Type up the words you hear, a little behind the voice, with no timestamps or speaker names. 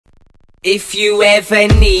If you ever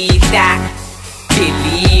need that,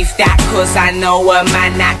 believe that, cause I know a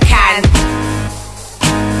man that can.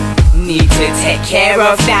 Need to take care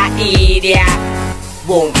of that idiot.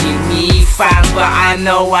 Won't be me fam, but I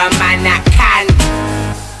know a man that can.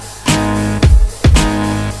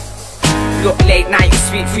 Look late night, you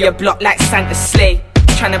sweep through your block like Santa's sleigh,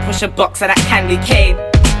 tryna push a box of that candy cane.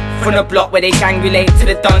 From the block where they gangulate to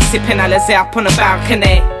the dawn, sipping Alizé up on the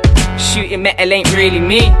balcony. Shooting metal ain't really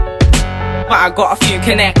me, but I got a few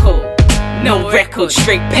connections. No record,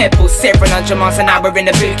 straight pebbles, 700 miles an hour in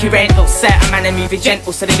a bookie rental. Certain man are moving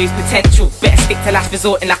gentle, so they lose potential. Better stick to last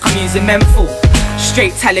resorting like I'm using menthol.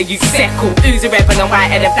 Straight tally, you seckle. Ooze a rebel and white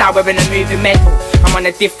headed flower in a moving metal. I'm on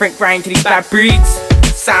a different grind to these bad breeds,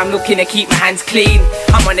 so I'm looking to keep my hands clean.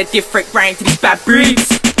 I'm on a different grind to these bad breeds.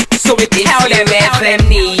 So if you ever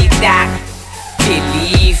need that,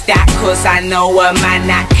 believe that, cause I know a man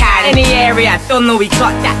that can. Any area, I don't know, we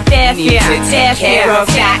got that there. Need to take care of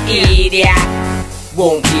that idiot.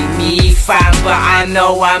 Won't be me fam, but I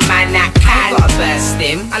know a man that can. Gotta burst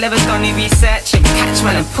him, I'll ever done any researching. Catch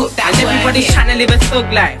man and put that and everybody's in. trying to live a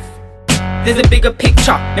thug life. There's a bigger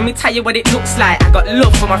picture, let me tell you what it looks like. I got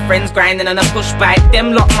love for my friends grinding on a push bike.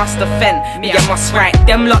 Them lot must offend, me I must write.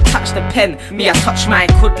 Them lot touch the pen, me I touch mine.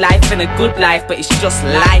 Good life and a good life, but it's just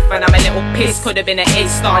life. And I'm a little pissed, could've been an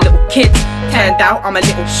A-star little kid. Turned out I'm a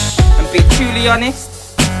little shh. And be truly honest,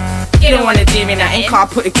 you don't wanna do me nothing, can't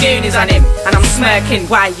put the goonies on him. And I'm smirking,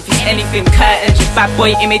 why? If it's anything curtains, your bad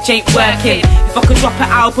boy image ain't working. If I could drop an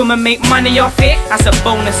album and make money off it, that's a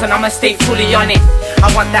bonus and I'ma stay fully on it. I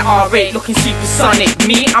want that R8 looking supersonic.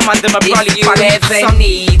 Me, I'm under my brolly. If you ever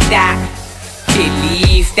need that,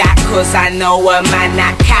 believe that, cause I know a man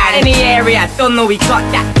that can. Any area, I don't know, we got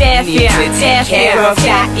that there. Need to take care of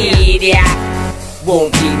that idiot.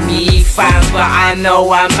 Won't be me fam, but I know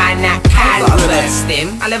a man that can. Gotta burst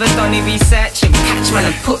him, I'll ever done any researching. Catch man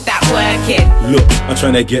and put that work in. Look, I'm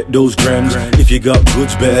tryna get those grams. If you got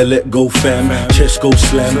goods, better let go fam. Chest go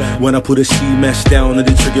slam. When I put a ski mask down and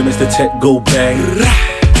the trigger makes the tech go bang.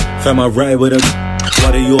 Fam, I ride with them.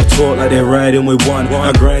 Why they all talk like they're riding with one?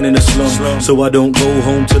 I grind in the slum, so I don't go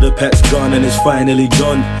home till the pack's gone and it's finally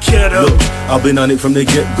done. Look, I've been on it from the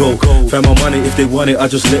get-go. Fam, I'm on it, if they want it, I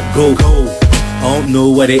just let go. I don't know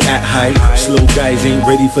where they at high. Slow guys ain't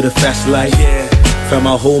ready for the fast life. Fam,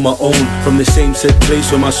 I hold my own from the same set place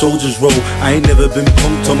where my soldiers roll. I ain't never been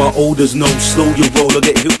punked on my olders, no. Slow your roll or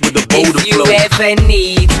get hit with the boulder flow. If you ever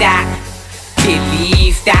need that,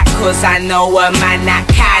 believe that, cause I know a man that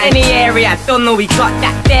can. Any area, I don't know, we got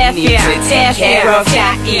that there. Need to take care of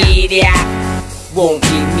that idiot. Won't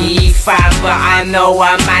be me fam, but I know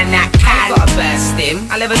a man that can. Gotta burst him,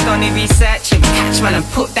 I'll ever done any researching. Catch man and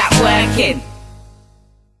put that work in.